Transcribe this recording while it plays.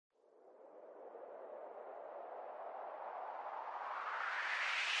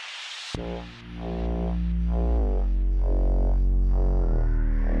You're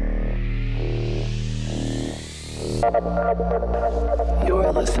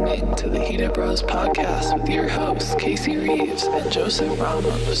listening to the Heated Bros podcast with your hosts, Casey Reeves and Joseph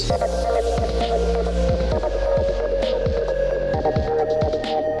Ramos.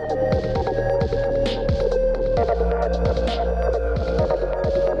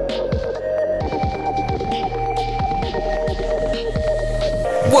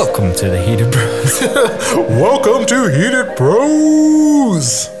 Welcome to the Heated Bros. Welcome to Heated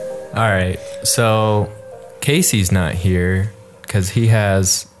Bros. All right, so Casey's not here because he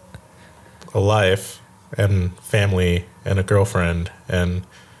has a life and family and a girlfriend and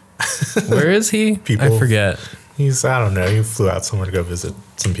where is he? People. I forget. I don't know. He flew out somewhere to go visit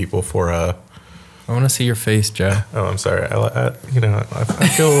some people for I want to see your face, Joe. Oh, I'm sorry. I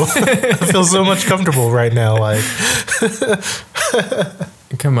feel I feel so much comfortable right now. Like,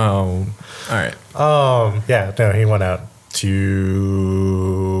 come on. All right. Yeah. No, he went out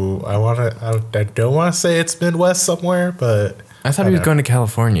to. I don't want to say it's Midwest somewhere, but I thought he was going to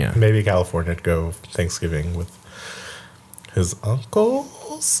California. Maybe California to go Thanksgiving with his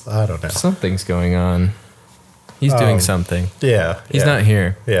uncles. I don't know. Something's going on. He's doing something. Yeah. He's not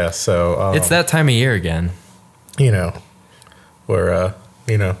here. Yeah. So it's that time of year again. Where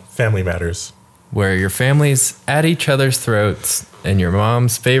family matters. Where your family's at each other's throats and your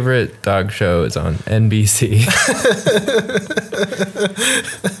mom's favorite dog show is on NBC.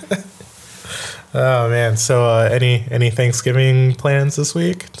 Oh man! So any Thanksgiving plans this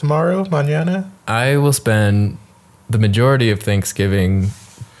week? Tomorrow, mañana? I will spend the majority of Thanksgiving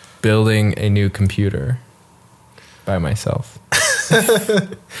building a new computer by myself.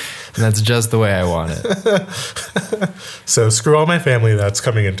 And that's just the way I want it. So screw all my family that's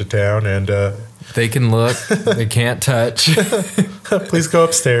coming into town, and they can look, they can't touch. Please go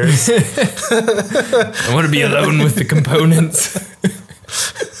upstairs. I want to be alone with the components.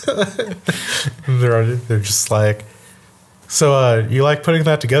 They're just like, so you like putting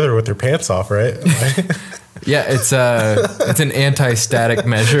that together with your pants off, right? Yeah, it's an anti-static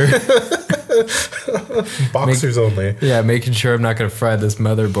measure. Boxers only. Yeah, making sure I'm not going to fry this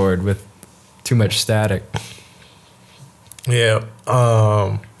motherboard with too much static. Yeah.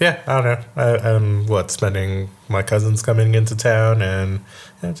 Yeah, I don't know. I'm spending my cousins coming into town and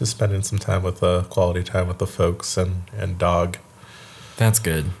just spending some time with quality time with the folks and dog. That's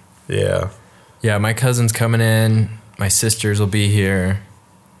good. Yeah. Yeah, my cousin's coming in. My sisters will be here.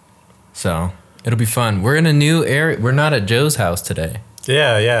 So it'll be fun. We're in a new area. We're not at Joe's house today.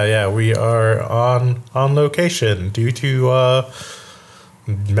 Yeah. We are on location due to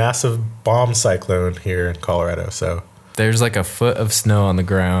massive bomb cyclone here in Colorado. So there's like a foot of snow on the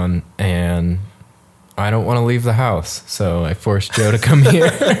ground, and I don't want to leave the house. So I forced Joe to come here.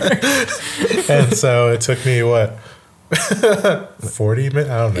 And so it took me 40 minutes?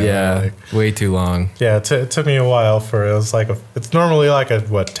 I don't know. Yeah, way too long. Yeah, it took me a while it's normally like a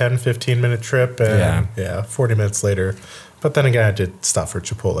 10, 15 minute trip. And yeah, 40 minutes later. But then again, I did stop for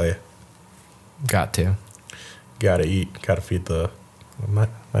Chipotle. Got to. Gotta eat. Gotta feed my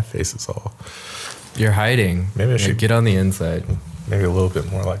face is all. You're hiding. Maybe I should get on the inside. Maybe a little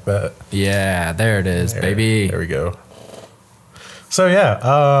bit more like that. Yeah, there it is, baby. There we go. So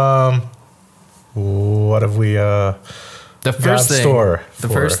yeah, what have we the first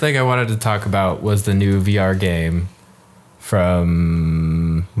thing I wanted to talk about was the new VR game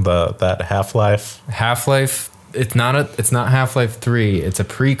from that Half-Life. Half-Life. It's not Half-Life 3. It's a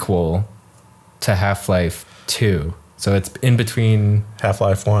prequel to Half-Life 2. So it's in between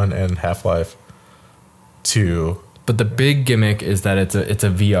Half-Life 1 and Half-Life 2. But the big gimmick is that it's a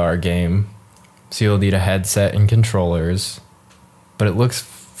VR game. So you'll need a headset and controllers. But it looks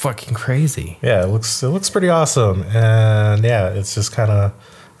fucking crazy. Yeah, it looks pretty awesome. And yeah, it's just kind of,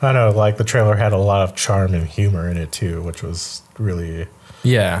 I don't know, like the trailer had a lot of charm and humor in it too, which was really...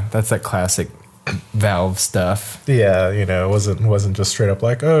 Yeah, that's that classic Valve stuff. Yeah, it wasn't just straight up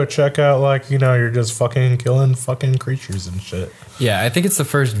like, oh, check out, you're just fucking killing fucking creatures and shit. Yeah, I think it's the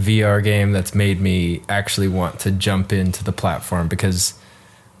first VR game that's made me actually want to jump into the platform, because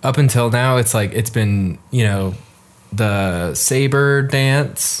up until now it's been, the Saber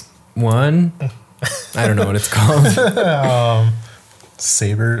Dance one. I don't know what it's called.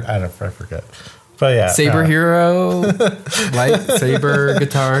 Saber, I forget. But yeah, Saber Hero, lightsaber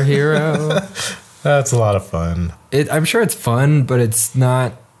guitar hero. That's a lot of fun. I'm sure it's fun, but it's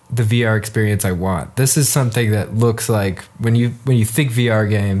not the VR experience I want. This is something that looks like when you think VR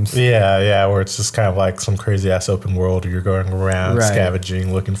games. Yeah, where it's just kind of like some crazy ass open world. You're going around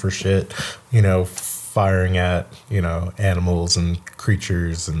scavenging, looking for shit. Firing at animals and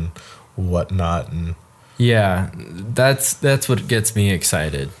creatures and whatnot. And Yeah, that's what gets me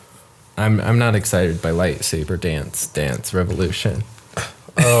excited. I'm not excited by lightsaber dance revolution.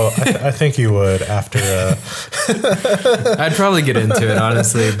 oh, I think you would after. I'd probably get into it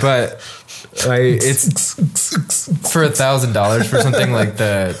honestly, but it's for $1,000 for something like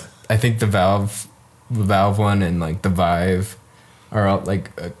I think the Valve one and like the Vive are all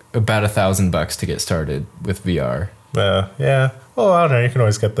like about $1,000 to get started with VR. Yeah. Well, I don't know. You can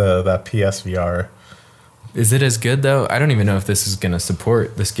always get that PSVR. Is it as good though? I don't even know if this game's gonna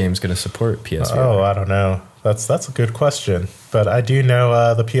support PSVR. Oh, I don't know. That's a good question. But I do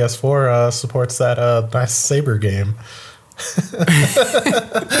know the PS4 supports that nice Saber game.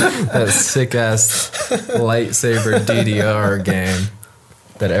 That sick ass lightsaber DDR game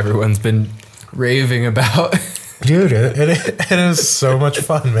that everyone's been raving about. Dude, it is so much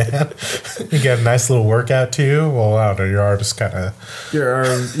fun, man. You get a nice little workout too. Well, I don't know, your arm is kind of...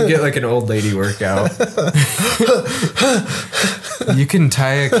 You get like an old lady workout. You can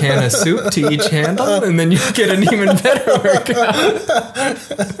tie a can of soup to each handle and then you get an even better workout.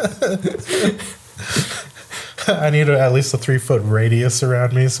 I need at least a 3-foot radius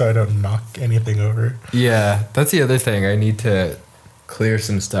around me so I don't knock anything over. Yeah, that's the other thing. I need to clear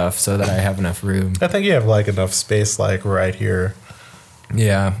some stuff so that I have enough room. I think you have like enough space like right here.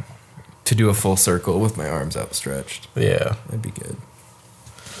 Yeah, to do a full circle with my arms outstretched. Yeah. That'd be good.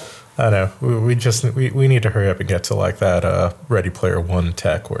 I know. We need to hurry up and get to like that Ready Player One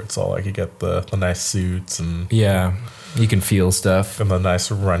tech where it's all like you get the nice suits and... Yeah, you can feel stuff. And the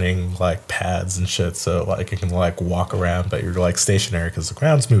nice running like pads and shit so like you can like walk around but you're like stationary because the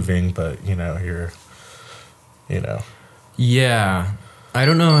ground's moving but you're. Yeah, I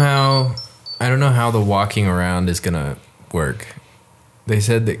don't know how the walking around is gonna work. They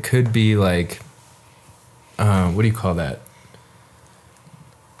said that could be like, what do you call that?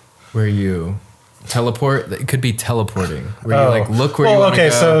 Where you teleport? It could be teleporting. Where you like look where you want to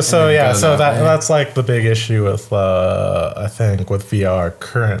go. So yeah, so that's like the big issue with I think with VR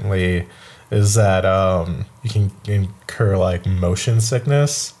currently is that you can incur like motion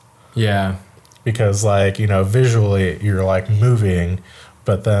sickness. Yeah. Because like visually you're like moving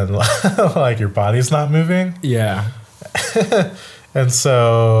but then like your body's not moving. Yeah. And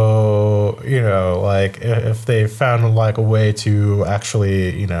so like if they found like a way to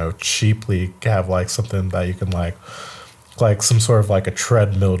actually cheaply have like something that you can like some sort of like a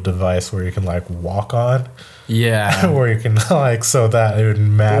treadmill device where you can like walk on. Yeah. Where you can like so that it would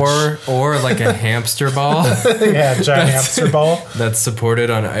match. Or like a hamster ball. Yeah, giant hamster ball. That's supported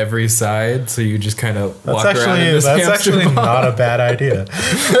on every side, so you just kind of walk around in this That's hamster actually ball. not a bad idea.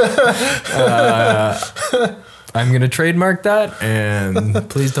 I'm going to trademark that, and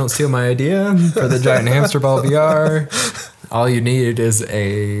please don't steal my idea for the giant hamster ball VR. All you need is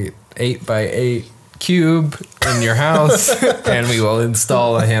a 8x8 cube in your house, and we will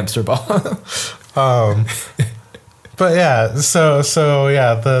install a hamster ball. But yeah, so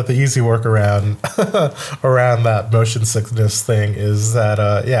yeah, the easy workaround around that motion sickness thing is that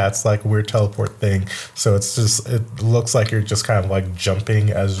it's like a weird teleport thing. So it looks like you're just kind of like jumping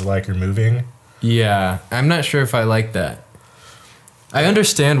as like you're moving. Yeah, I'm not sure if I like that. I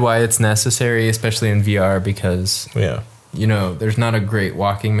understand why it's necessary, especially in VR, because there's not a great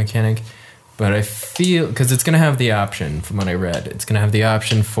walking mechanic. But I feel because it's gonna have the option, from what I read, it's gonna have the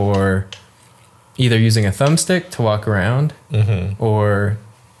option for either using a thumbstick to walk around or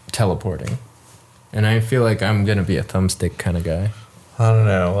teleporting. And I feel like I'm going to be a thumbstick kind of guy. I don't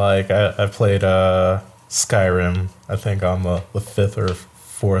know. Like, I played Skyrim, I think, on the 5th or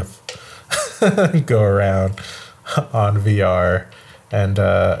 4th go around on VR. And,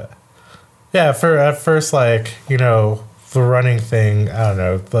 at first, like, the running thing, I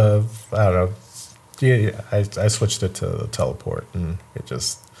don't know. Yeah, I switched it to the teleport, and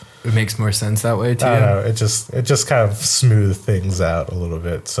it makes more sense that way too. I don't know. It just kind of smoothed things out a little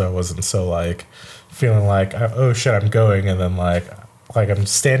bit, so it wasn't so like feeling like oh shit I'm going and then like I'm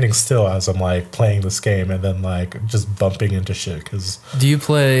standing still as I'm like playing this game and then like just bumping into shit. Because when you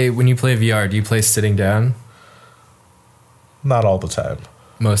play VR, do you play sitting down? Not all the time.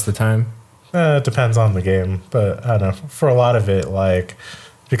 Most of the time. It depends on the game, but I don't know. For a lot of it, like.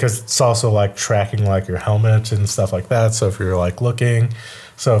 Because it's also like tracking like your helmet and stuff like that. So if you're like looking,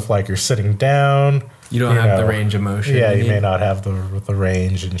 so if like you're sitting down, you don't have the range of motion. Yeah, you may not have the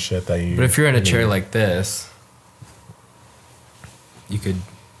range and shit that you. But if you're in a chair like this, you could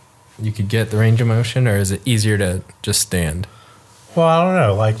get the range of motion, or is it easier to just stand? Well, I don't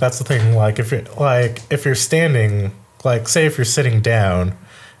know. Like that's the thing. Like if you're standing, like say if you're sitting down,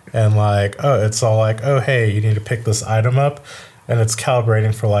 and like it's all like hey you need to pick this item up. and it's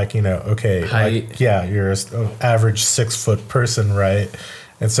calibrating for like, okay, height. like, yeah, you're an average 6-foot person, right?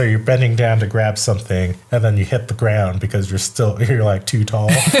 And so you're bending down to grab something, and then you hit the ground because you're like too tall.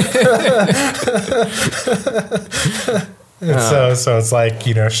 And so it's like,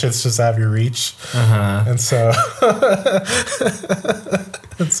 shit's just out of your reach. And so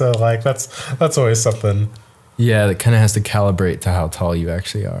like that's always something. Yeah, that kind of has to calibrate to how tall you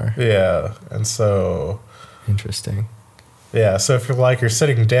actually are. Yeah. And so Interesting. yeah, so if you're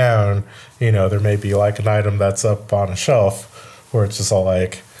sitting down, there may be like an item that's up on a shelf where it's just all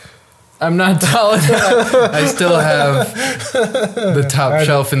like, I'm not tall enough. I still have the top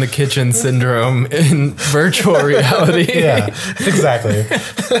shelf in the kitchen syndrome in virtual reality. yeah, exactly.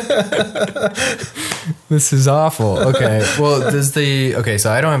 This is awful. Okay. Well,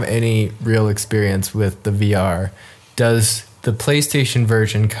 so I don't have any real experience with the VR. Does the PlayStation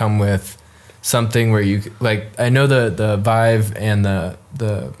version come with something where you, like, I know the Vive and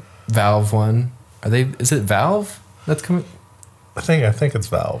the Valve one, is it Valve that's coming? I think it's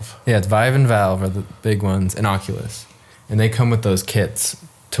Valve. Yeah, it's Vive and Valve are the big ones, and Oculus. And they come with those kits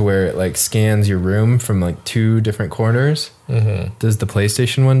to where it like scans your room from like 2 different corners. Mm-hmm. Does the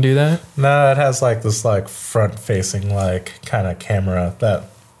PlayStation one do that? No, it has like this like front facing like kind of camera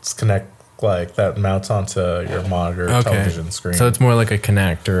that's that mounts onto your monitor television screen. So it's more like a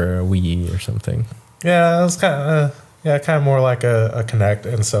Kinect or a Wii or something. Yeah, it's kind of more like a Kinect.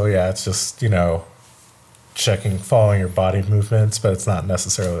 And so yeah, it's just, following your body movements, but it's not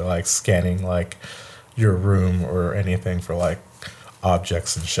necessarily like scanning like your room or anything for like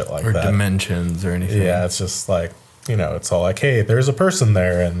objects and shit like or that. Or dimensions or anything. Yeah, it's just like, it's all like, hey, there's a person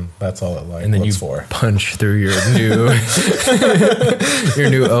there, and that's all it like and then looks you for. Punch through your new your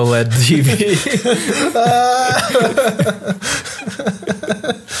new OLED TV.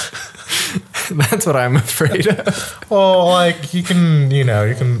 That's what I'm afraid of. Well, like you can.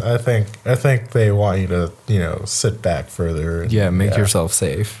 I think they want you to, sit back further. And, make yourself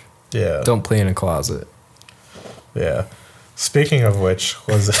safe. Yeah. Don't play in a closet. Yeah. Speaking of which,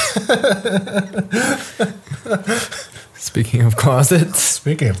 Speaking of closets.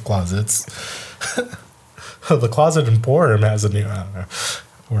 The Closet Emporium has a new. I don't know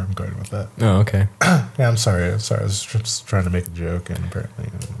where I'm going with that. Oh, okay. Yeah, I'm sorry. I was just trying to make a joke, and apparently.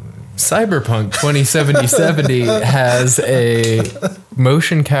 Cyberpunk 2070 has a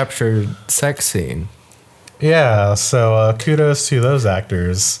motion captured sex scene. Yeah, so kudos to those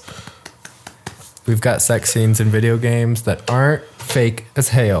actors. We've got sex scenes in video games that aren't fake as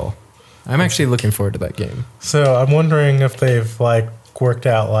hell. I'm actually looking forward to that game. So I'm wondering if they've like worked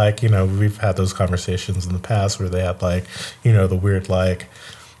out like, we've had those conversations in the past where they had like, the weird like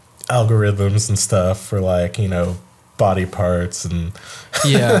algorithms and stuff for like, body parts and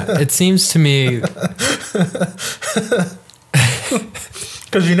yeah, it seems to me because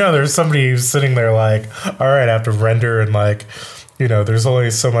there's somebody who's sitting there like, all right, I have to render and like, there's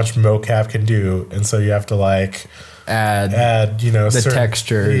only so much mocap can do, and so you have to like add the certain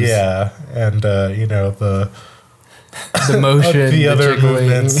textures, yeah, and the motion, the other jiggling.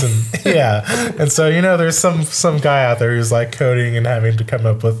 movements, and yeah, and so there's some guy out there who's like coding and having to come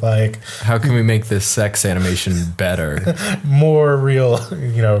up with like, how can we make this sex animation better, more real,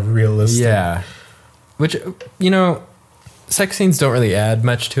 realistic. Yeah, which sex scenes don't really add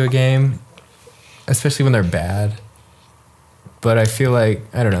much to a game, especially when they're bad. But I feel like,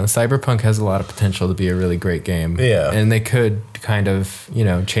 I don't know, Cyberpunk has a lot of potential to be a really great game. Yeah. And they could kind of,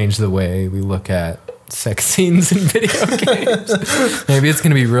 change the way we look at sex scenes in video games. Maybe it's going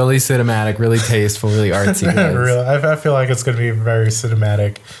to be really cinematic, really tasteful, really artsy. Really, I feel like it's going to be very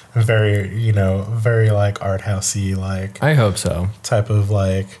cinematic and very, very like art housey, like. I hope so. Type of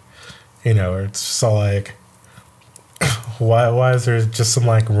like, it's just all like, why is there just some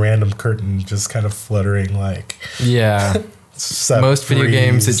like random curtain just kind of fluttering like. Yeah. Most video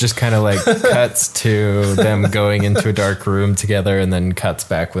games, it just kind of like cuts to them going into a dark room together, and then cuts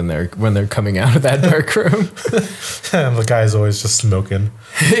back when they're coming out of that dark room. And the guy's always just smoking.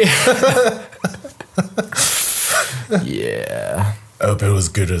 Yeah. I hope it was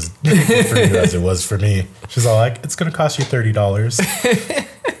good as for you as it was for me. She's all like, it's going to cost you $30.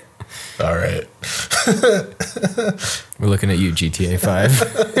 All right. We're looking at you, GTA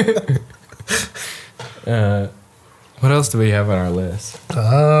 5. What else do we have on our list?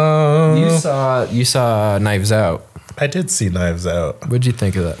 You saw Knives Out. I did see Knives Out. What'd you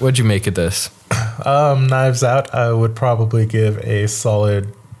think of that? What'd you make of this? Knives Out, I would probably give a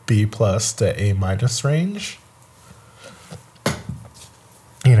solid B+ to A- range.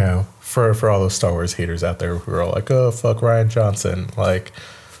 For all those Star Wars haters out there who are all like, oh, fuck Rian Johnson. Like,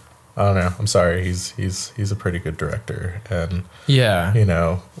 I don't know. I'm sorry. He's a pretty good director, and Yeah. you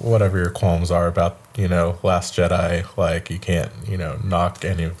know, whatever your qualms are about, you know, Last Jedi, like you can't, you know, knock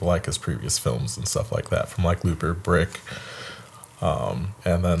any of like his previous films and stuff like that from like Looper, Brick, and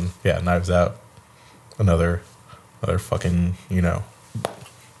then Knives Out, another fucking, you know,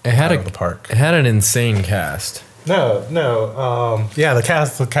 It had out of the park. It had an insane cast. No.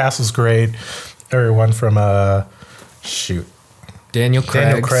 The cast was great. Everyone from Daniel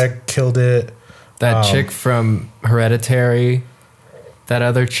Craig killed it. That chick from Hereditary. That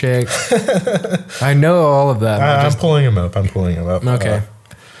other chick. I know all of them. I'm pulling him up. Okay.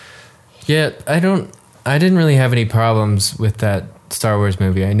 Yeah, I didn't really have any problems with that Star Wars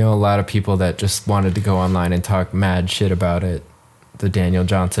movie. I know a lot of people that just wanted to go online and talk mad shit about it. The Daniel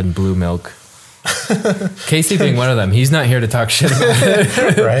Johnson Blue Milk. Casey being one of them. He's not here to talk shit about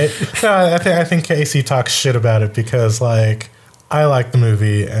it. Right? No, I think Casey talks shit about it because, like, I like the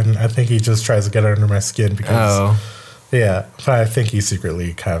movie, and I think he just tries to get under my skin because, yeah, but I think he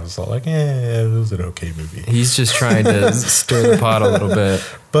secretly kind of was all like, it was an okay movie. He's just trying to stir the pot a little bit.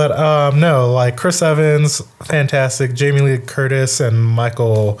 But no, like Chris Evans, fantastic. Jamie Lee Curtis and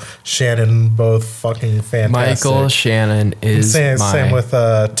Michael Shannon, both fucking fantastic. Michael Shannon is same with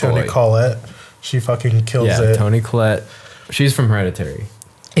Toni boy. Collette. She fucking kills it. Yeah, Toni Collette. She's from Hereditary.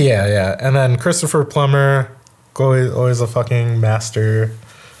 Yeah. And then Christopher Plummer, always a fucking master.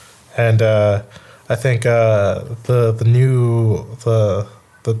 And I think the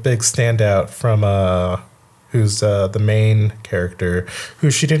big standout from who's the main character, who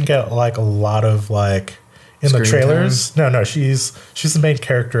she didn't get like a lot of like in Screen the trailers. time? No, she's the main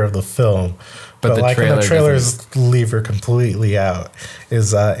character of the film. But the like in the trailer trailers leave her completely out.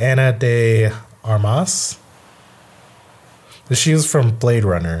 Is Ana de Armas. She was from Blade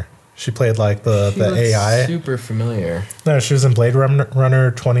Runner. She played like the AI. Super familiar. No, she was in Blade Runner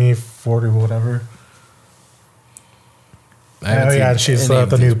 2040 or whatever. And she's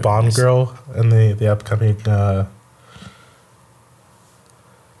the new Bond girl in the upcoming.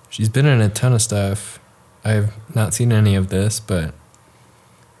 She's been in a ton of stuff. I've not seen any of this, but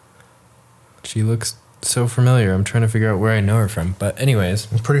she looks so familiar. I'm trying to figure out where I know her from. But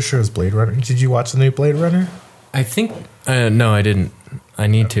anyways, I'm pretty sure it's Blade Runner. Did you watch the new Blade Runner? I think no, I didn't. I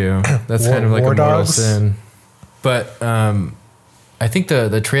need to. That's kind of like War a mortal Dogs? sin. But I think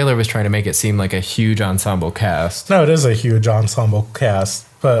the trailer was trying to make it seem like a huge ensemble cast. No, it is a huge ensemble cast,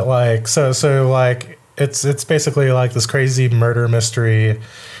 but like so like it's basically like this crazy murder mystery,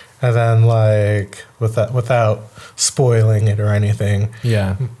 and then like without spoiling it or anything.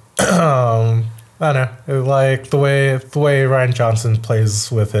 Yeah. I don't know, like the way Ryan Johnson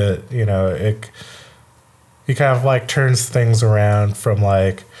plays with it, you know, he kind of like turns things around from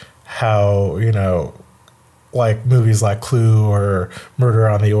like how, you know, like movies like Clue or Murder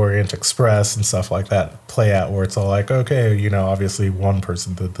on the Orient Express and stuff like that play out, where it's all like, okay, you know, obviously one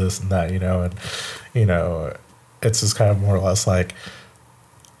person did this and that, you know, and you know, it's just kind of more or less like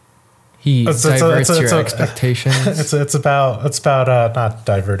He diverts your expectations. It's about not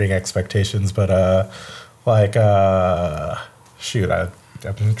diverting expectations, but shoot, I'm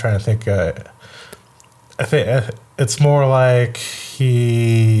trying to think. I think it's more like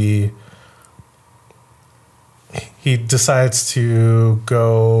he decides to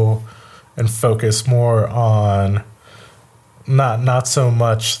go and focus more on not so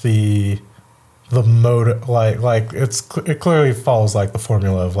much the mode, like it clearly follows like the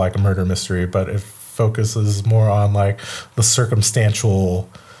formula of like a murder mystery, but it focuses more on like the circumstantial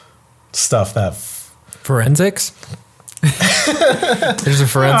stuff that Forensics? There's a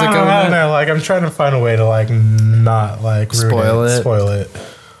forensic I element? don't know, like I'm trying to find a way to like not like Spoil it.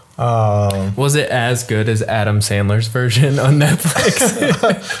 Was it as good as Adam Sandler's version on Netflix?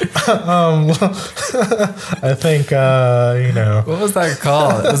 I think you know. What was that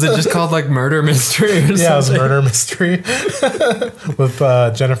called? Was it just called like Murder Mystery or something? Yeah, it was Murder Mystery with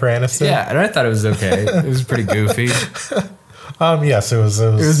Jennifer Aniston. Yeah, and I thought it was okay. It was pretty goofy. Yes, it was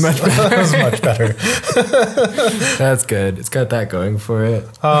much better. It was much better. That's good. It's got that going for it.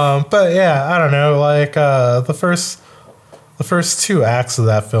 But yeah, I don't know. Like the first two acts of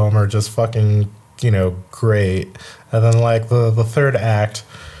that film are just fucking, you know, great, and then like the third act,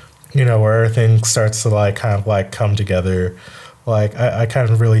 you know, where everything starts to like kind of like come together. Like I kind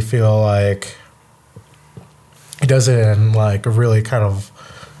of really feel like he does it in like a really kind of,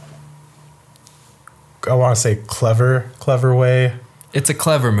 I want to say clever way. It's a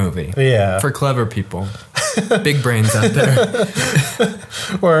clever movie. Yeah. For clever people. Big brains out there.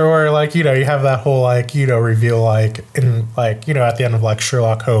 Where like, you have that whole like, reveal like in like, at the end of like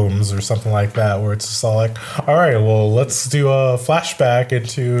Sherlock Holmes or something like that, where it's just all like, all right, well, let's do a flashback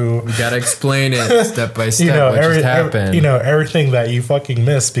into. We gotta explain it step by step what just happened. Everything that you fucking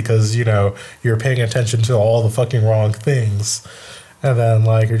missed because, you're paying attention to all the fucking wrong things. And then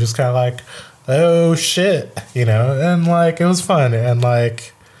like, you're just kind of like, oh shit, and like, it was fun. And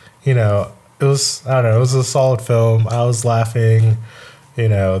like, it was, I don't know, it was a solid film. I was laughing.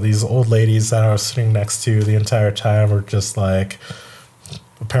 These old ladies that I was sitting next to the entire time were just like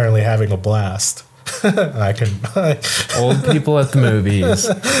apparently having a blast. I can old people at the movies.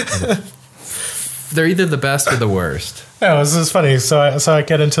 They're either the best or the worst. Yeah, this is funny. So I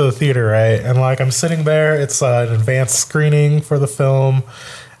get into the theater, right? And like I'm sitting there, it's an advanced screening for the film,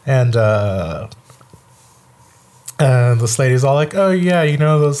 and this lady's all like, oh yeah,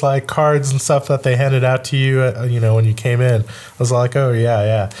 those like cards and stuff that they handed out to you, when you came in. I was like, oh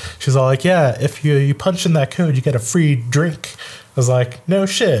yeah. She's all like, yeah, if you punch in that code, you get a free drink. I was like, no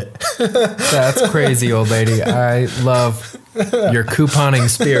shit. That's crazy, old lady. I love your couponing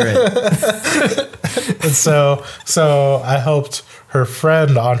spirit. And so I helped her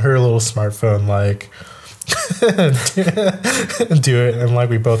friend on her little smartphone, like, do it, and like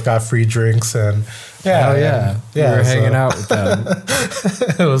we both got free drinks, and yeah, we were hanging out with them.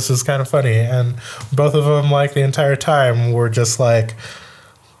 It was just kind of funny, and both of them like the entire time were just like,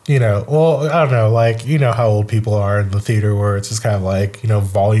 well, I don't know, like, how old people are in the theater, where it's just kind of like,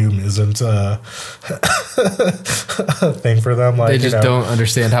 volume isn't a thing for them. Like, they just don't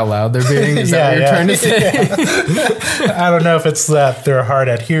understand how loud they're being. Is that what you're trying to say? I don't know if it's that they're hard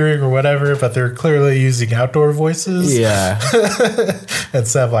at hearing or whatever, but they're clearly using outdoor voices. Yeah.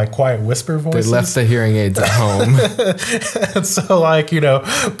 Instead of like quiet whisper voices. They left the hearing aids at home. And so like,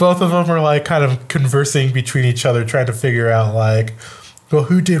 both of them are like kind of conversing between each other, trying to figure out like, well,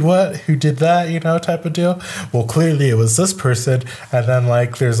 who did what? Who did that? Type of deal. Well, clearly it was this person, and then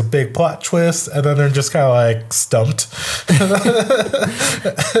like there's a big plot twist, and then they're just kind of like stumped.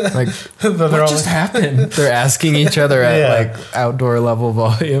 Like, what just happened? They're asking each other at like outdoor level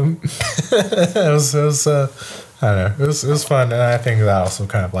volume. It was I don't know. It was fun, and I think that also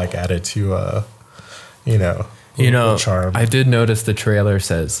kind of like added to charm. I did notice the trailer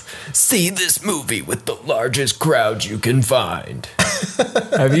says, "See this movie with the largest crowd you can find."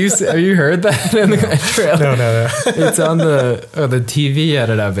 Have you heard that in the trailer? No. It's on the TV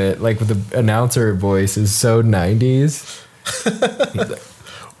edit of it, like with the announcer voice is so 90s. He's like,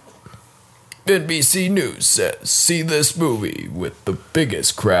 NBC News says, "See this movie with the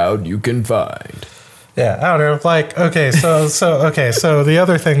biggest crowd you can find." Yeah, I don't know. Like, okay, so the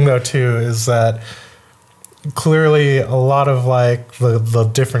other thing though too is that clearly a lot of like the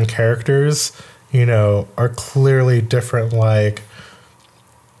different characters, are clearly different like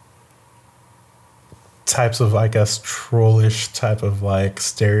types of, I guess, trollish type of like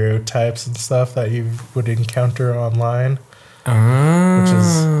stereotypes and stuff that you would encounter online. Which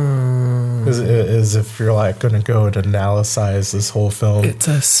is if you're like going to go and analyze this whole film. It's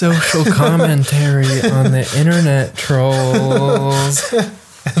a social commentary on the internet trolls.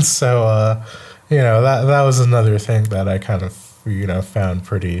 And so, that was another thing that I kind of, found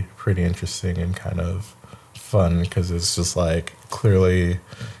pretty interesting and kind of fun, because it's just like clearly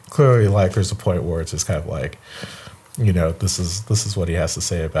like there's a point where it's just kind of like, this is what he has to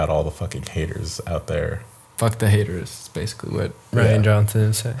say about all the fucking haters out there. Fuck the haters is basically what Ryan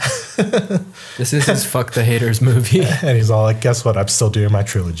Johnson said. This is his Fuck the Haters movie. And he's all like, guess what? I'm still doing my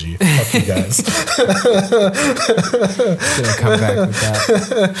trilogy. Fuck you guys. Gonna come back with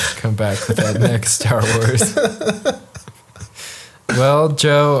that. Come back with that next Star Wars. Well,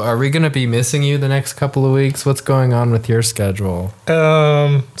 Joe, are we going to be missing you the next couple of weeks? What's going on with your schedule?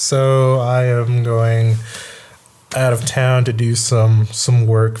 So I am going out of town to do some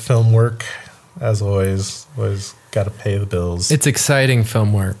work, film work. As always got to pay the bills. It's exciting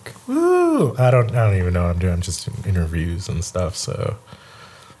film work. Woo! I don't even know what I'm doing. I'm just doing interviews and stuff. So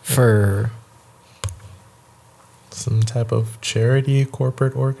for some type of charity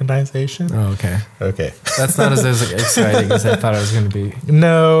corporate organization. Oh, okay. Okay. That's not as exciting as I thought it was going to be.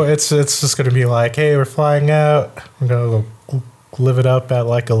 No, it's just going to be like, hey, we're flying out. We're going to live it up at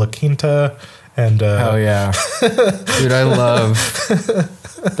like a La Quinta. And oh yeah, dude, I love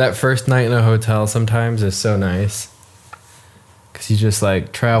that first night in a hotel. Sometimes is so nice because you just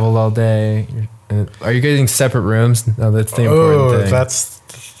like traveled all day. Are you getting separate rooms? No, that's the important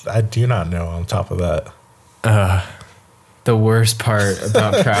thing. I do not know. On top of that, the worst part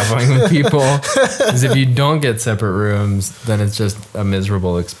about traveling with people is if you don't get separate rooms, then it's just a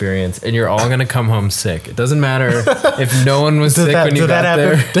miserable experience, and you're all gonna come home sick. It doesn't matter if no one was sick when you got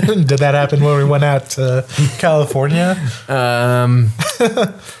there. Did that happen when we went out to California? I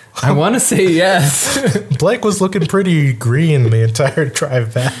want to say yes. Blake was looking pretty green the entire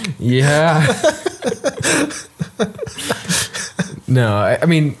drive back. Yeah. No, I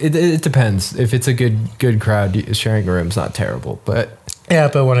mean, it depends. If it's a good crowd, sharing a room's not terrible, but yeah,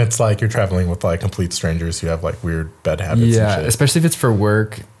 but when it's like you're traveling with like complete strangers who have like weird bed habits, yeah, and shit. especially if it's for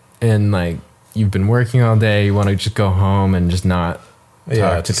work and like you've been working all day, you want to just go home and just not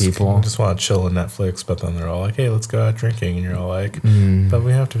talk to people. Just want to chill on Netflix, but then they're all like, "Hey, let's go out drinking," and you're all like, "But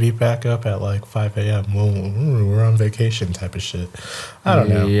we have to be back up at like 5 a.m. We're on vacation," type of shit. I don't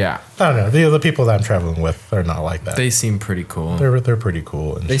know. Yeah, I don't know. The people that I'm traveling with are not like that. they seem pretty cool. They're pretty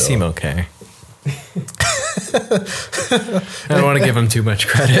cool. And They chill. seem okay. I don't want to give them too much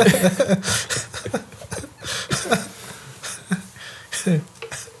credit.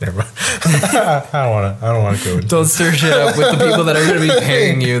 Never mind. I don't want to go into Don't stir shit up with the people that are going to be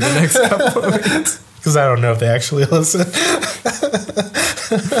paying you the next couple of weeks. because I don't know if they actually listen.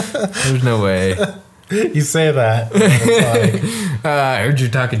 There's no way. You say that. And it's like, I heard you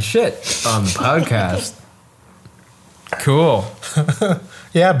talking shit on the podcast. Cool.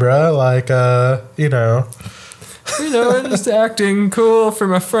 yeah, bro. Like, you know, I'm just acting cool for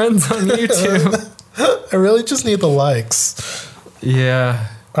my friends on YouTube. I really just need the likes. Yeah.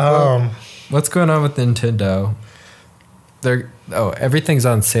 What's going on with Nintendo? Everything's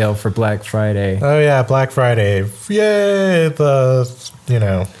on sale for Black Friday. Oh yeah, Black Friday. Yay!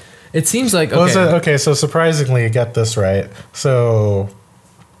 It seems like Was it okay? So surprisingly, you get this right. So,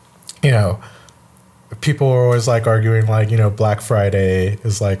 people are always like arguing like Black Friday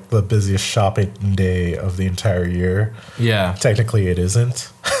is like the busiest shopping day of the entire year. Yeah. Technically, it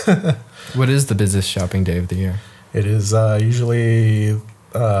isn't. What is the busiest shopping day of the year? It is usually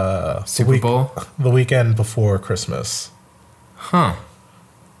Super Bowl? the weekend before Christmas. Huh.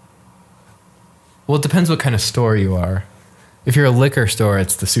 Well, it depends what kind of store you are. If you're a liquor store,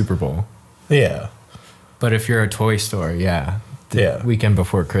 it's the Super Bowl. Yeah. But if you're a toy store, yeah. Yeah. Weekend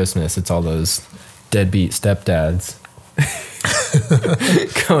before Christmas, it's all those deadbeat stepdads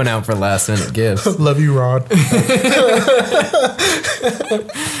going out for last minute gifts. Love you, Ron.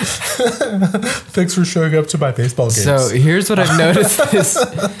 Thanks for showing up to my baseball games. So here's what I've noticed is,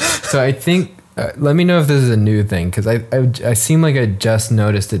 so I think, let me know if this is a new thing, because I seem like I just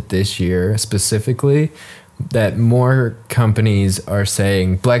noticed it this year specifically, that more companies are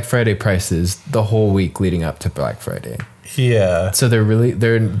saying Black Friday prices the whole week leading up to Black Friday. Yeah. So they're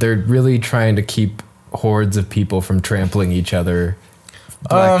really trying to keep hordes of people from trampling each other.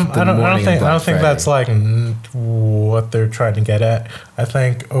 I don't think that's like what they're trying to get at. I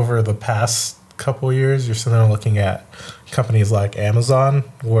think over the past couple years, you're sitting there looking at companies like Amazon,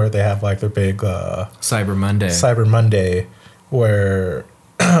 where they have like their big Cyber Monday, where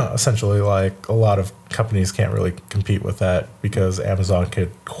essentially like a lot of companies can't really compete with that because Amazon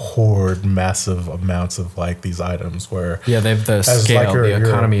could hoard massive amounts of like these items where they have the scale, like the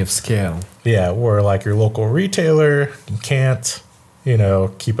economy of scale. Yeah, where like your local retailer can't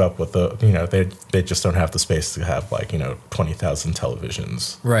keep up with they just don't have the space to have like 20,000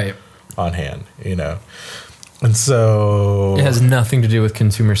 televisions right on hand, and so it has nothing to do with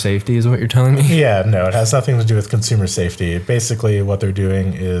consumer safety, is what you're telling me? Yeah, no, it has nothing to do with consumer safety. Basically, what they're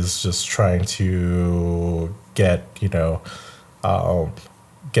doing is just trying to get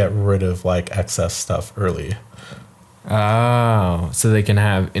rid of like excess stuff early. Oh, so they can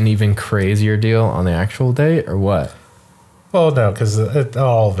have an even crazier deal on the actual date, or what? Well, no, because it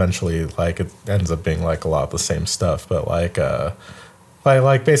all eventually like it ends up being like a lot of the same stuff, but like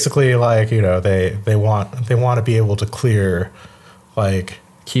basically like they want to be able to clear like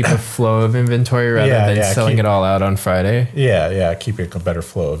keep a flow of inventory rather than selling it all out on Friday. Yeah, keeping a better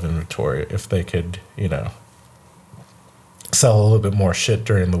flow of inventory if they could sell a little bit more shit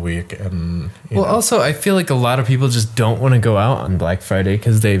during the week. And also I feel like a lot of people just don't want to go out on Black Friday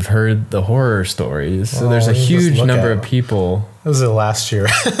because they've heard the horror stories. So there's a huge number of people. It was last year.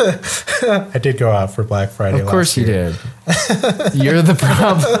 I did go out for Black Friday. Of course you did. You're the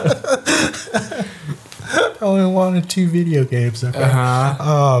problem. I only wanted 2 video games. Okay?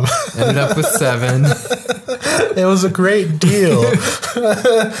 Ended up with 7. It was a great deal.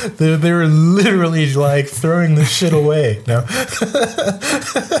 They were literally like throwing the shit away. No.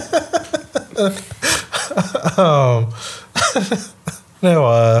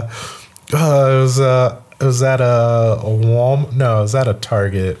 It was at a Walmart. No, it was at a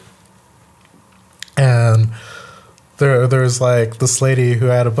Target, and there's like this lady who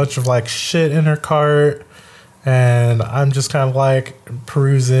had a bunch of like shit in her cart, and I'm just kind of like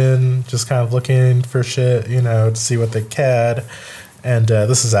perusing, just kind of looking for shit, to see what they had. And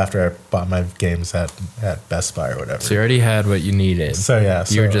this is after I bought my games at Best Buy or whatever. So you already had what you needed. So yeah,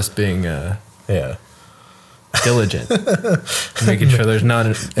 you were just being diligent, making sure there's not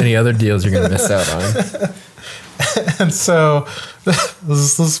any other deals you're gonna miss out on. And so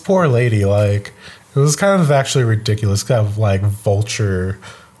this poor lady, like, it was kind of actually ridiculous, kind of like vulture,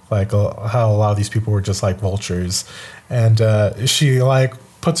 like how a lot of these people were just like vultures. And she like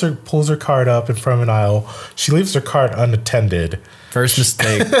pulls her cart up in front of an aisle. She leaves her cart unattended. First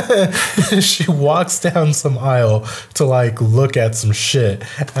mistake. She walks down some aisle to like look at some shit,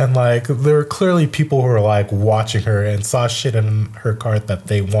 and like there were clearly people who were like watching her and saw shit in her cart that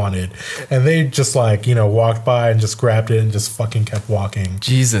they wanted, and they just like walked by and just grabbed it and just fucking kept walking.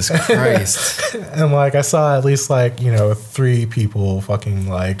 Jesus Christ. And like I saw at least like 3 people fucking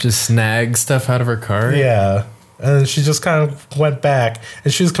like just snag stuff out of her cart. Yeah. And she just kind of went back,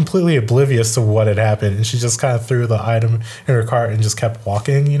 and she was completely oblivious to what had happened. And she just kind of threw the item in her cart and just kept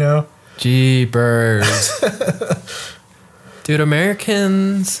walking, Jeepers. Dude,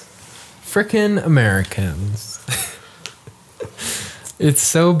 Americans. Frickin' Americans. It's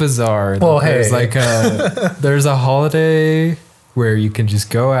so bizarre. Well, there's hey. There's a holiday where you can just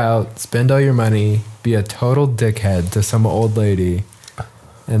go out, spend all your money, be a total dickhead to some old lady,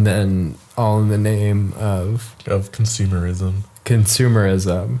 and then all in the name of consumerism.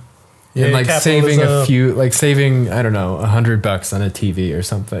 Yeah, and like saving I don't know, $100 on a TV or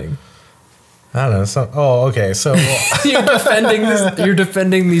something. I don't know. Okay. So you're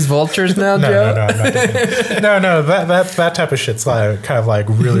defending these vultures now, Joe? No. That type of shit's like kind of like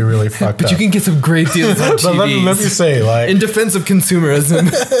really, really fucked but up. You can get some great deals on TVs. let me say, like, in defense of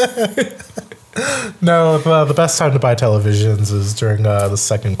consumerism. No, the best time to buy televisions is during the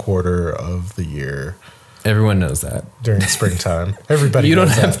second quarter of the year. Everyone knows that. During springtime. Everybody You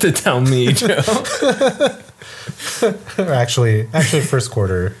knows don't have to tell me, Joe. Actually, first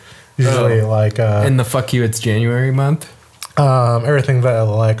quarter. Usually, like... in the fuck you, it's January month? Everything that,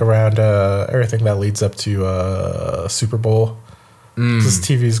 like, around... everything that leads up to Super Bowl. Just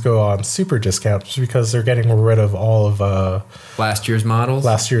TVs go on super discounts because they're getting rid of all of last year's models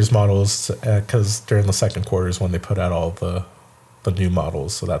because during the second quarter is when they put out all the new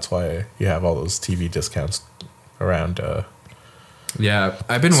models, so that's why you have all those TV discounts around. Yeah,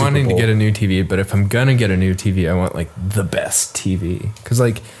 I've been wanting to get a new TV, but if I'm gonna get a new TV, I want like the best TV, because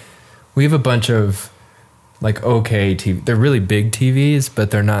like we have a bunch of like okay TV. They're really big TVs, but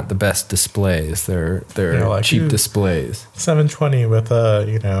they're not the best displays. They're like cheap displays. 720 with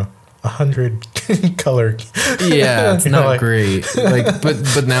 100 color. Yeah, it's not great. Like,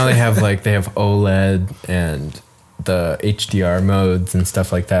 but now they have OLED and the HDR modes and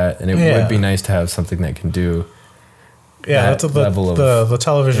stuff like that, and it would be nice to have something that can do. Yeah, that's the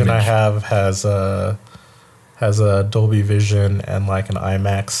television image. I have has a Dolby Vision and like an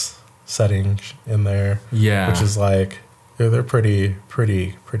IMAX setting in there. Yeah, which is like they're pretty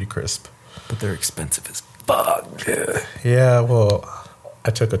crisp. But they're expensive as fuck. Yeah, well,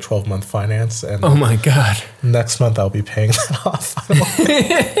 I took a 12-month finance, and oh my god, next month I'll be paying that off.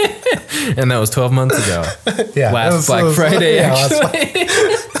 And that was 12 months ago. Yeah, last Black Friday, actually.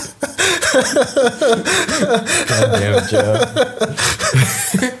 God damn it, Joe.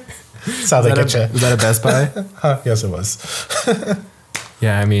 That's how they get you. Was that a Best Buy? Yes, it was.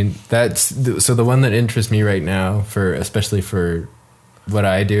 Yeah, I mean, so the one that interests me right now, especially for what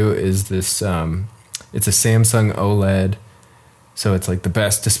I do, is this. It's a Samsung OLED, so it's like the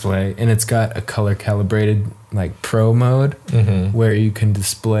best display, and it's got a color calibrated like Pro mode, where you can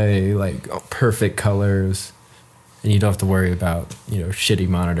display like perfect colors, and you don't have to worry about shitty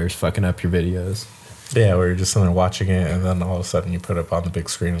monitors fucking up your videos. Yeah, where you're just sitting there watching it, and then all of a sudden you put it up on the big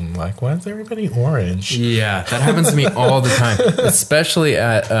screen and like, why is everybody orange? Yeah, that happens to me all the time, especially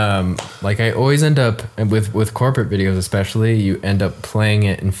at like I always end up with corporate videos, especially you end up playing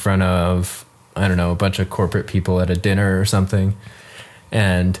it in front of, I don't know, a bunch of corporate people at a dinner or something,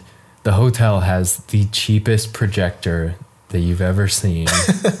 and the hotel has the cheapest projector that you've ever seen.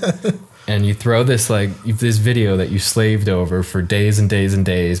 And you throw this video that you slaved over for days and days and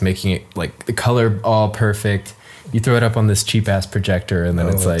days, making it like the color all perfect. You throw it up on this cheap ass projector, and then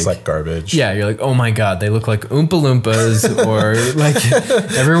it's like garbage. Yeah, you're like, oh my god, they look like Oompa Loompas, or like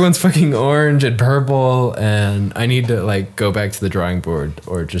everyone's fucking orange and purple, and I need to like go back to the drawing board,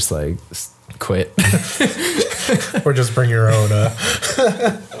 or just like quit. Or just bring your own.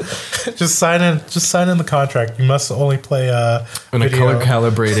 Just sign in the contract. You must only play on a color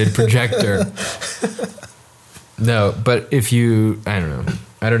calibrated projector. No, but if you, I don't know.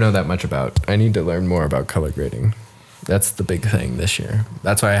 I don't know that much about. I need to learn more about color grading. That's the big thing this year.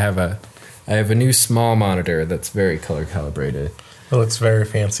 That's why I have a new small monitor that's very color calibrated. It looks very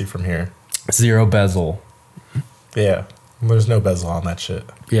fancy from here. Zero bezel. Yeah, there's no bezel on that shit.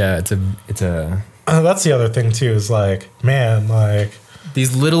 Yeah, it's a. That's the other thing too. Is like, man, like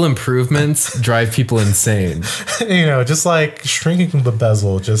These little improvements drive people insane. Just like shrinking the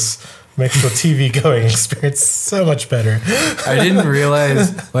bezel just makes the TV going experience so much better. I didn't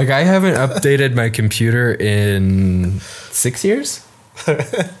realize, like, I haven't updated my computer in 6 years.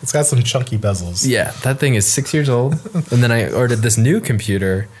 It's got some chunky bezels. Yeah, that thing is 6 years old. And then I ordered this new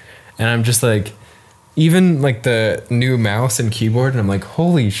computer, and I'm just like, even like the new mouse and keyboard, and I'm like,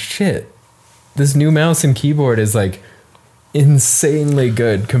 holy shit, this new mouse and keyboard is like insanely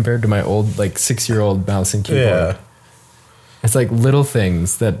good compared to my old like 6-year-old mouse and keyboard. Yeah. It's like little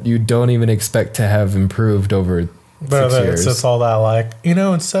things that you don't even expect to have improved over 6 years. It's just all that like,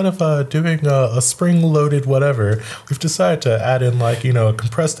 instead of doing a spring-loaded whatever, we've decided to add in like, a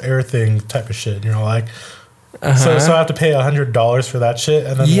compressed air thing type of shit. And you're like, so I have to pay $100 for that shit.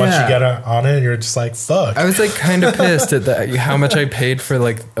 And then once you get on it, you're just like, fuck. I was like kind of pissed at that, how much I paid for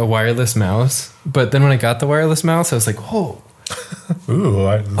like a wireless mouse. But then when I got the wireless mouse, I was like, whoa. Ooh,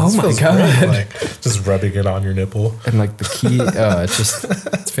 oh my God. great. Like just rubbing it on your nipple. And like the key,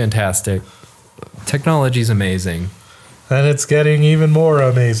 it's fantastic. Technology's amazing. And it's getting even more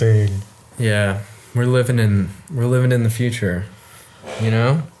amazing. Yeah. We're living in the future,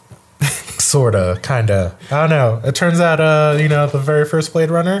 Sorta, kinda. I don't know. It turns out, the very first Blade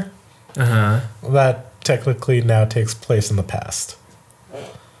Runner, that technically now takes place in the past.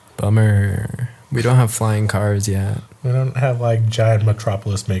 Bummer. We don't have flying cars yet. We don't have like giant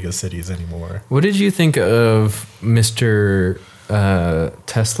metropolis mega cities anymore. What did you think of Mr.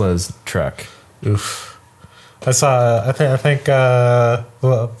 Tesla's truck? Oof. I think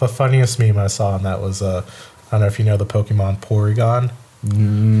the funniest meme I saw on that was I don't know if you know the Pokemon Porygon.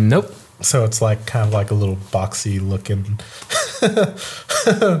 Nope. So it's like kind of like a little boxy looking,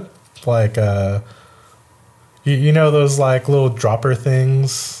 like those like little dropper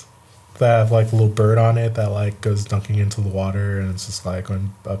things that have like a little bird on it that like goes dunking into the water and it's just like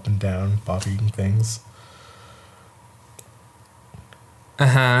going up and down, bobbing things.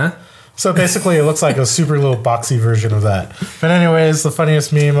 So basically it looks like a super little boxy version of that. But anyways, the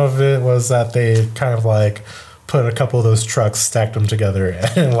funniest meme of it was that they kind of like put a couple of those trucks, stacked them together,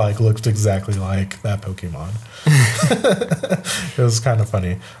 and it like looked exactly like that Pokemon. It was kind of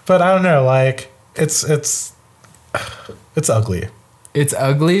funny. But I don't know, like it's ugly. It's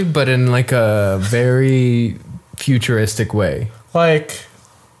ugly, but in like a very futuristic way. It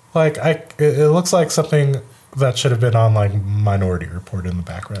looks like something that should have been on like Minority Report in the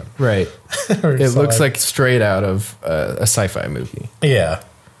background. Right. It looks like straight out of a sci-fi movie. Yeah.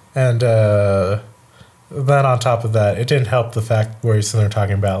 And then on top of that, it didn't help the fact where he's sitting there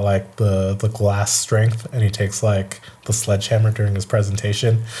talking about like the glass strength, and he takes like the sledgehammer during his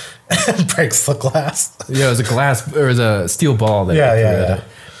presentation and breaks the glass. Yeah, it was a steel ball that yeah.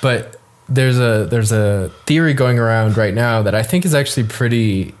 But there's a theory going around right now that I think is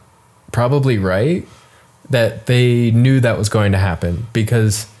actually probably right, that they knew that was going to happen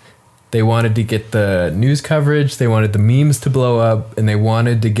because they wanted to get the news coverage, they wanted the memes to blow up, and they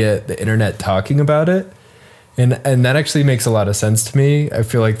wanted to get the internet talking about it. And that actually makes a lot of sense to me. I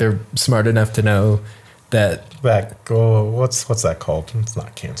feel like they're smart enough to know that what's that called? It's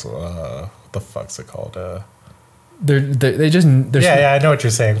not cancel. What the fuck's it called? I know what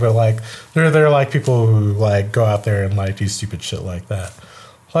you're saying, but like they're like people who like go out there and like do stupid shit like that.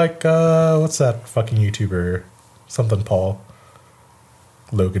 Like what's that fucking YouTuber? Something Paul.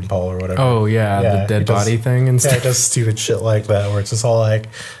 Logan Paul or whatever. Oh yeah, the dead body thing and stuff. Yeah, he does stupid shit like that where it's just all like,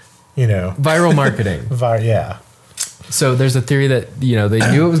 viral marketing. Yeah. So there's a theory that,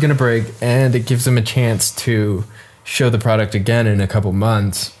 they knew it was going to break, and it gives them a chance to show the product again in a couple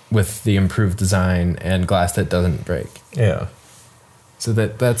months with the improved design and glass that doesn't break. Yeah. So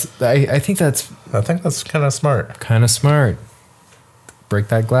I think that's kind of smart. Kind of smart. Break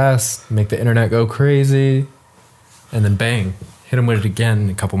that glass, make the internet go crazy, and then bang, hit them with it again in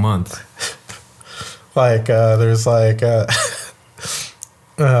a couple months. Like there's like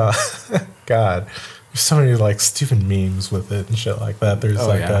God, there's so many like stupid memes with it and shit like that. There's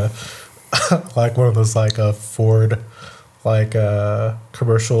like one of those like Ford like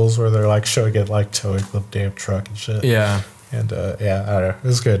commercials where they're like showing it like towing the damn truck and shit. Yeah. And I don't know, it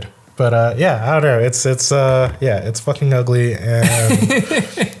was good. But I don't know, it's fucking ugly, and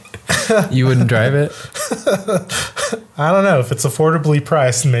You wouldn't drive it? I don't know. If it's affordably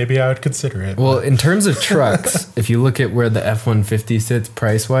priced, maybe I would consider it. Well, in terms of trucks, if you look at where the F-150 sits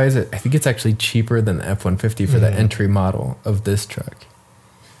price-wise, I think it's actually cheaper than the F-150 for the entry model of this truck.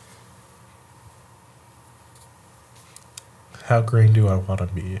 How green do I want to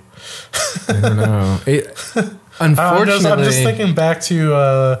be? I don't know. Unfortunately, I'm just thinking back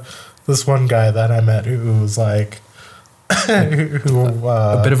to this one guy that I met who was like,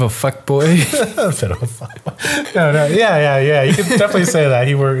 a bit of a fuck boy. a bit of a fuck boy. No, yeah. You could definitely say that.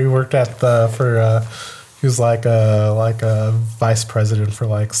 He worked at he was like a vice president for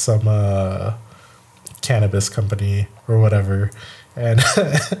like some cannabis company or whatever, and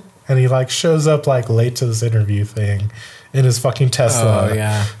and he like shows up like late to this interview thing in his fucking Tesla. Oh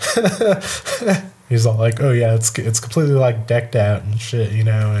yeah. He's all like, "Oh yeah, it's completely like decked out and shit, you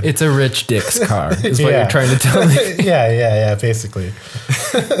know." And It's a rich dick's car, is what you're trying to tell me. yeah, basically.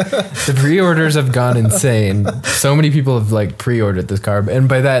 The pre-orders have gone insane. So many people have like pre-ordered this car, and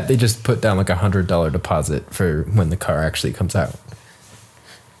by that they just put down like $100 deposit for when the car actually comes out.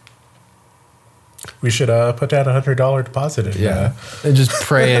 We should put down $100 deposit in. Yeah, and just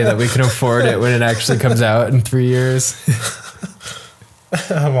pray that we can afford it when it actually comes out in 3 years.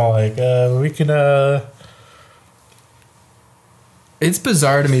 I'm all like, we can. It's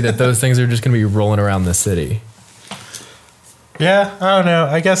bizarre to me that those things are just going to be rolling around the city. Yeah, I don't know.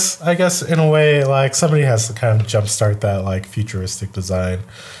 I guess in a way, like somebody has to kind of jumpstart that like futuristic design,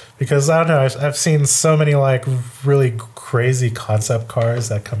 because I don't know. I've seen so many like really crazy concept cars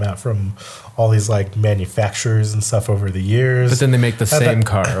that come out from all these like manufacturers and stuff over the years. But then they make the same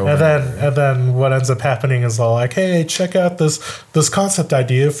car over and then what ends up happening is all like, hey, check out this concept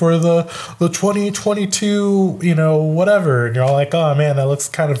idea for the 2022, you know, whatever. And you're all like, oh man, that looks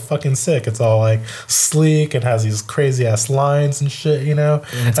kind of fucking sick. It's all like sleek and has these crazy ass lines and shit, you know.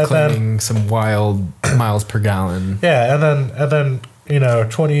 And it's claiming some wild miles per gallon. Yeah, and then you know,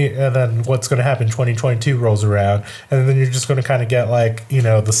 and then what's going to happen? 2022 rolls around, and then you're just going to kind of get like, you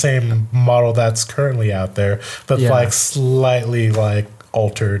know, the same model that's currently out there, but like slightly like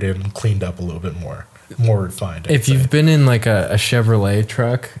altered and cleaned up a little bit more refined. If you've been in like a Chevrolet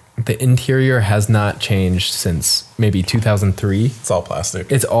truck, the interior has not changed since maybe 2003. It's all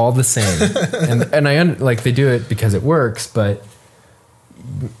plastic. It's all the same, and I like they do it because it works, but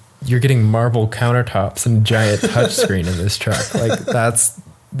you're getting marble countertops and giant touchscreen in this truck. Like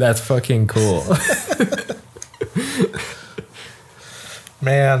that's fucking cool.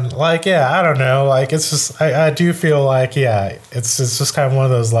 Man, like, yeah, I don't know. Like, it's just, I do feel like, yeah, it's just kind of one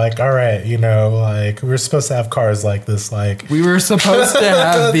of those, like, all right, you know, like, we were supposed to have cars like this, like. We were supposed to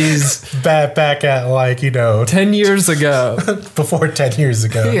have these. Back at, like, you know. 10 years ago. Before 10 years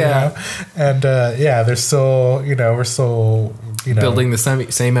ago. Yeah. You know? And, yeah, they're still, you know, we're still, you know. Building the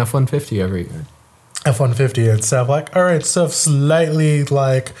same F-150 every year. F-150 and stuff, like, all right, so slightly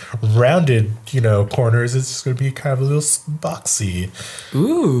like rounded, you know, corners, it's just gonna be kind of a little boxy.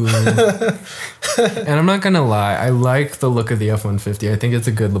 Ooh. And I'm not gonna lie, I like the look of the F-150. I think it's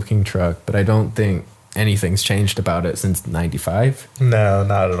a good looking truck, but I don't think anything's changed about it since 95. No,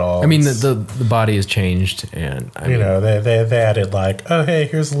 not at all. I mean, the body has changed, and I mean, know, they added like, oh hey,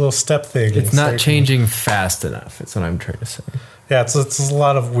 here's a little step thing. It's not changing fast enough. That's what I'm trying to say. Yeah, it's a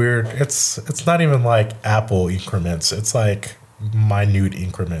lot of weird. It's not even like Apple increments. It's like minute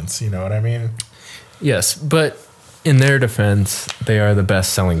increments. You know what I mean? Yes, but in their defense, they are the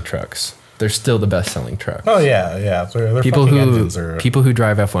best-selling trucks. They're still the best-selling trucks. Oh yeah. Their people engines are who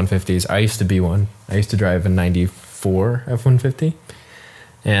drive F-150s. I used to be one. I used to drive a '94 F-150,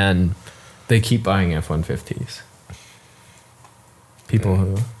 and they keep buying F-150s. People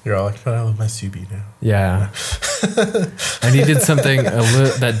who you're all like, but I love my Subi now. Yeah, I needed something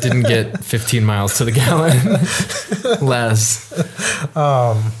that didn't get 15 miles to the gallon less.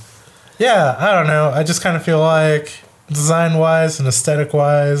 Yeah, I don't know. I just kind of feel like design-wise and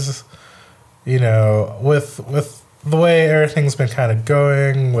aesthetic-wise, you know, with the way everything's been kind of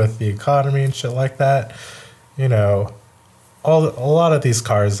going with the economy and shit like that, you know, a lot of these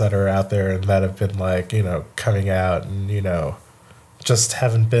cars that are out there and that have been like, you know, coming out and, you know, just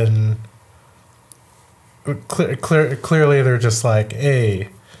haven't been clearly they're just like, hey,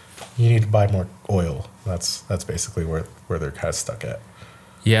 you need to buy more oil. That's basically where they're kind of stuck at.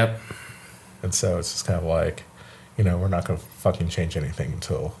 Yep. And so it's just kind of like, you know, we're not going to fucking change anything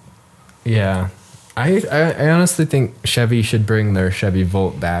until. Yeah. I honestly think Chevy should bring their Chevy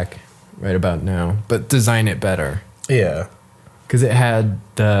Volt back right about now, but design it better. Yeah. Because it had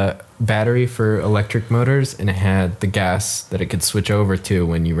the battery for electric motors and it had the gas that it could switch over to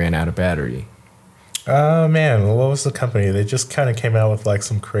when you ran out of battery. Oh man, what was the company? They just kind of came out with like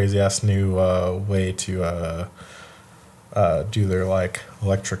some crazy ass new way to do their like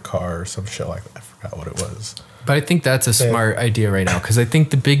electric car or some shit like that. I forgot what it was. But I think that's a smart idea right now, because I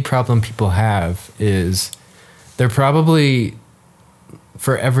think the big problem people have is they're probably,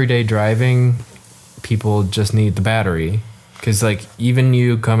 for everyday driving, people just need the battery. Because like even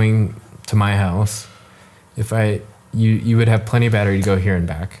you coming to my house, if you would have plenty of battery to go here and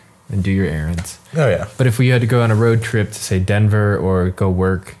back and do your errands. Oh yeah. But if we had to go on a road trip to say Denver or go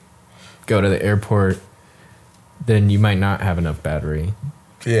work, go to the airport, then you might not have enough battery.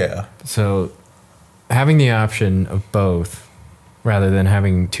 Yeah. So having the option of both rather than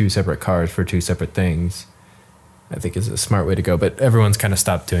having two separate cars for two separate things, I think is a smart way to go. But everyone's kind of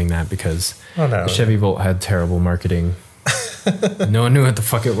stopped doing that because the Chevy Volt had terrible marketing. No one knew what the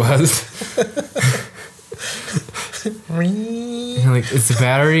fuck it was. Like, it's a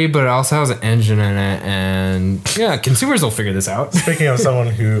battery, but it also has an engine in it, and yeah, consumers will figure this out. Speaking of someone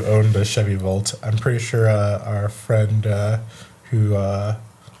who owned a Chevy Volt, I'm pretty sure our friend who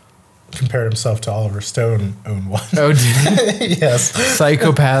compared himself to Oliver Stone owned one. Oh, did he? Yes.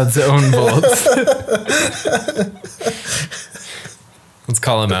 Psychopaths own Volts. Let's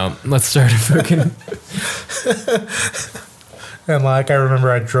call him out. Let's start a fucking... And like, I remember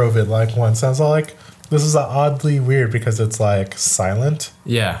I drove it like once. I was all like, this is oddly weird because it's like silent.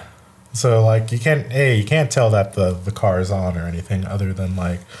 Yeah. So like you can't tell that the car is on or anything other than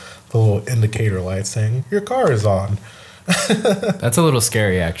like the little indicator light saying your car is on. That's a little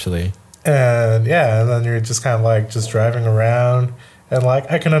scary, actually. And yeah, and then you're just kind of like just driving around, and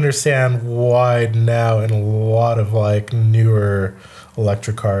like I can understand why now in a lot of like newer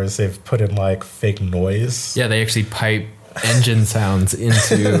electric cars they've put in like fake noise. Yeah, they actually pipe engine sounds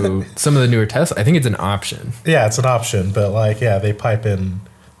into some of the newer Tesla. I think it's an option. Yeah, it's an option, but like yeah, they pipe in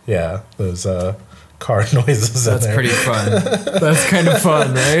those car noises. That's pretty fun. That's kind of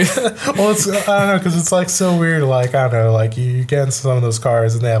fun, right? Well, I don't know, because it's like so weird. Like I don't know, like you get into some of those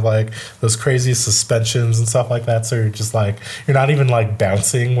cars and they have like those crazy suspensions and stuff like that. So you're just like you're not even like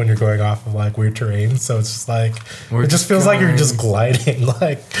bouncing when you're going off of like weird terrain. So it's just like it just feels like you're just gliding.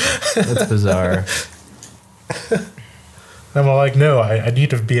 Like that's bizarre. I'm like, no, I need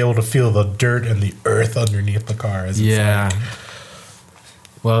to be able to feel the dirt and the earth underneath the car. Yeah. Like,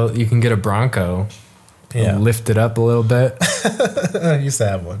 well, you can get a Bronco. Yeah. Lift it up a little bit. I used to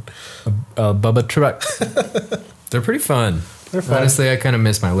have one. A Bubba truck. They're pretty fun. They're fun. Honestly, I kind of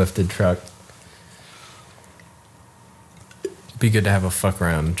miss my lifted truck. It'd be good to have a fuck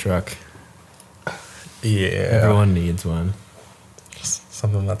around truck. Yeah. Everyone needs one.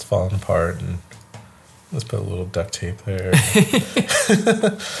 Something that's falling apart, and let's put a little duct tape there.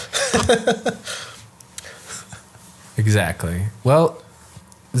 Exactly. Well,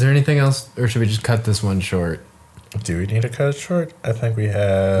 is there anything else, or should we just cut this one short? Do we need to cut it short? I think we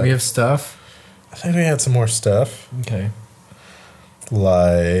have... We have stuff? I think we had some more stuff. Okay.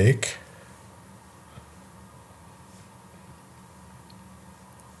 Like...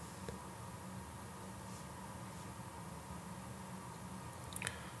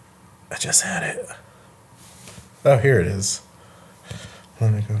 I just had it. Oh, here it is.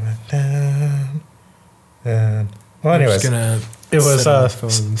 Let me go back down. And... Well, anyways, it was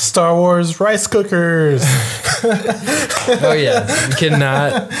Star Wars rice cookers. Oh, yeah. You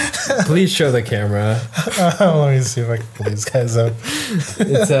cannot. Please show the camera. Let me see if I can pull these guys up.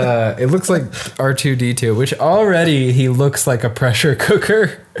 It looks like R2-D2, which already he looks like a pressure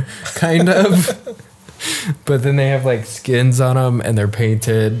cooker, kind of. But then they have like skins on them and they're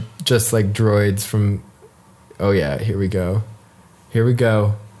painted just like droids from... Oh, yeah. Here we go. Here we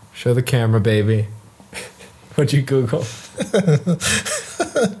go. Show the camera, baby. What'd you Google?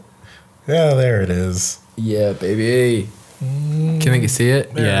 Yeah, there it is. Yeah, baby. Can you see it?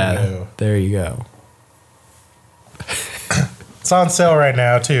 Yeah. There you go. It's on sale right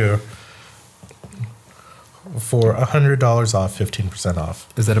now, too. For $100 off, 15% off.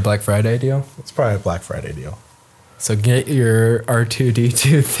 Is that a Black Friday deal? It's probably a Black Friday deal. So get your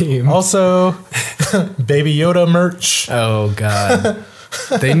R2-D2 theme. Also, Baby Yoda merch. Oh, God.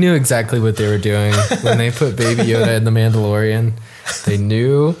 They knew exactly what they were doing when they put Baby Yoda in The Mandalorian. They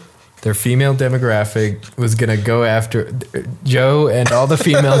knew their female demographic was going to go after Joe and all the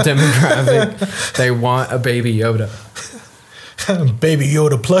female demographic. They want a Baby Yoda. Baby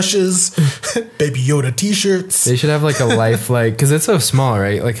Yoda plushes, Baby Yoda t-shirts. They should have like a lifelike, because it's so small,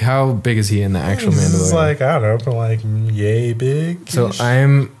 right? Like how big is he in the actual Mandalorian? It's like, I don't know, but like yay big. So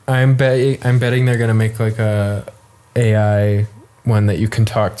I'm betting they're going to make like a AI one that you can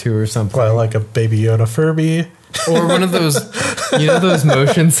talk to or something. Like a Baby Yoda Furby. Or one of those, those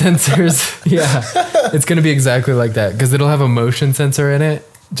motion sensors. Yeah, it's gonna be exactly like that because it'll have a motion sensor in it,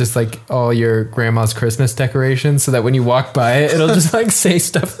 just like all your grandma's Christmas decorations, so that when you walk by it, it'll just like say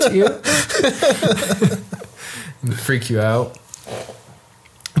stuff to you and freak you out.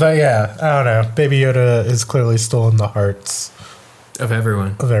 But yeah, I don't know. Baby Yoda is clearly stolen the hearts Of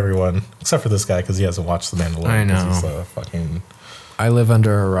everyone. except for this guy because he hasn't watched The Mandalorian. I know. He's a fucking. I live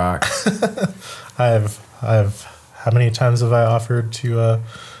under a rock. I've. How many times have I offered to?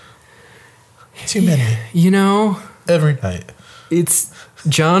 Too many. Every night. It's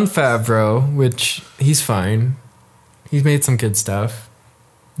Jon Favreau, which he's fine. He's made some good stuff.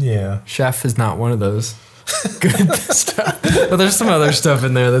 Yeah. Chef is not one of those good stuff. But there's some other stuff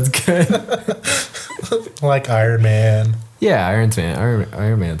in there that's good. Like Iron Man. Yeah, Iron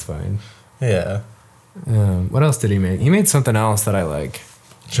Man's fine. Yeah. What else did he make? He made something else that I like.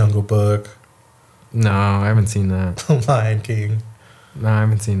 Jungle Book. No, I haven't seen that. Lion King. No, I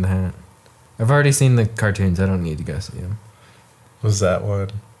haven't seen that. I've already seen the cartoons. I don't need to go see them. Was that one?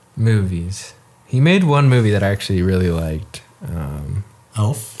 Movies. He made one movie that I actually really liked.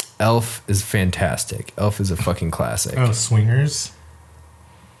 Elf? Elf is fantastic. Elf is a fucking classic. Oh, Swingers?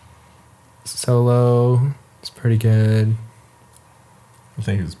 Solo is pretty good. I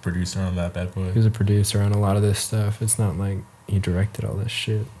think he was producer on that bad boy. He was a producer on a lot of this stuff. It's not like he directed all this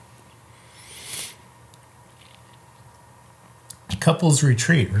shit. Couples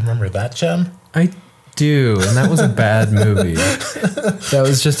Retreat. Remember that, Jem? I do, and that was a bad movie. That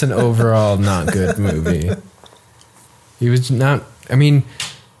was just an overall not good movie. He was not... I mean,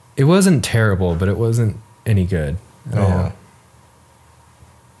 it wasn't terrible, but it wasn't any good at all.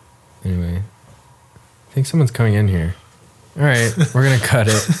 Anyway. I think someone's coming in here. All right, we're going to cut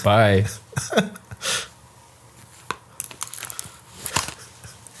it. Bye.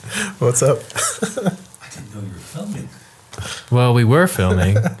 What's up? I didn't know you were filming. Well, we were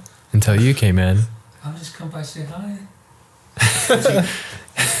filming until you came in. I'll just come by, say hi. I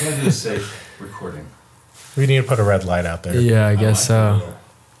gotta just say recording. We need to put a red light out there. Yeah, I guess so.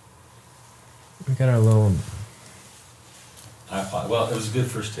 We got our little... Well, it was a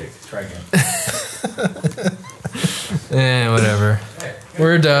good first take. Try again. Whatever. Hey,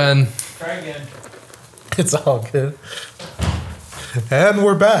 We're done. try again. It's all good. And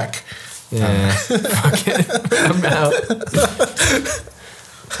we're back. Yeah. Fuck it. I'm out.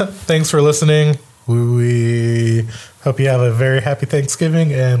 Thanks for listening. We hope you have a very happy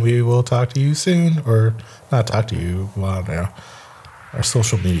Thanksgiving, and we will talk to you soon. Or not talk to you. Well, no. Our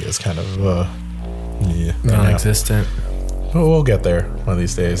social media is kind of Non-existent. Well, we'll get there one of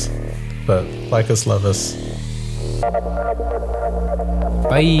these days. But like us, love us.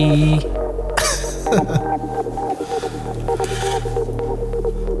 Bye.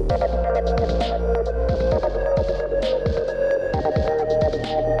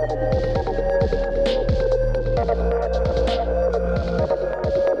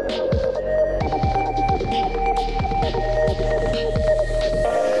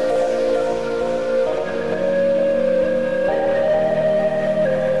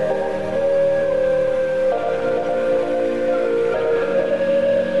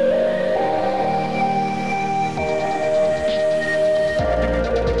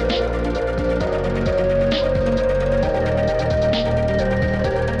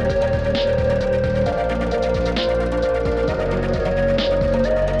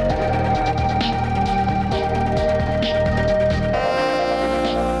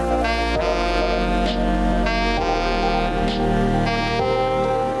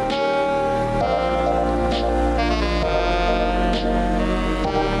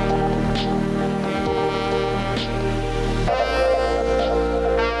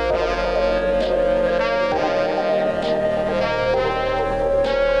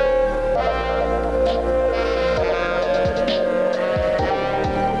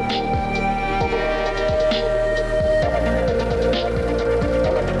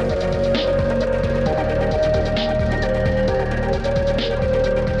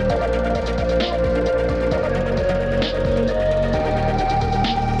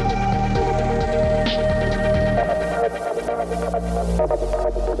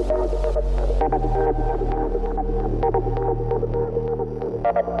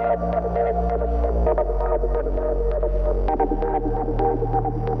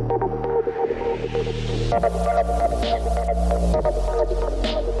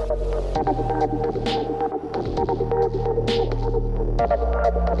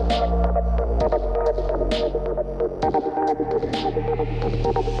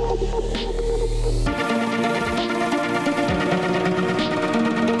 Thank you.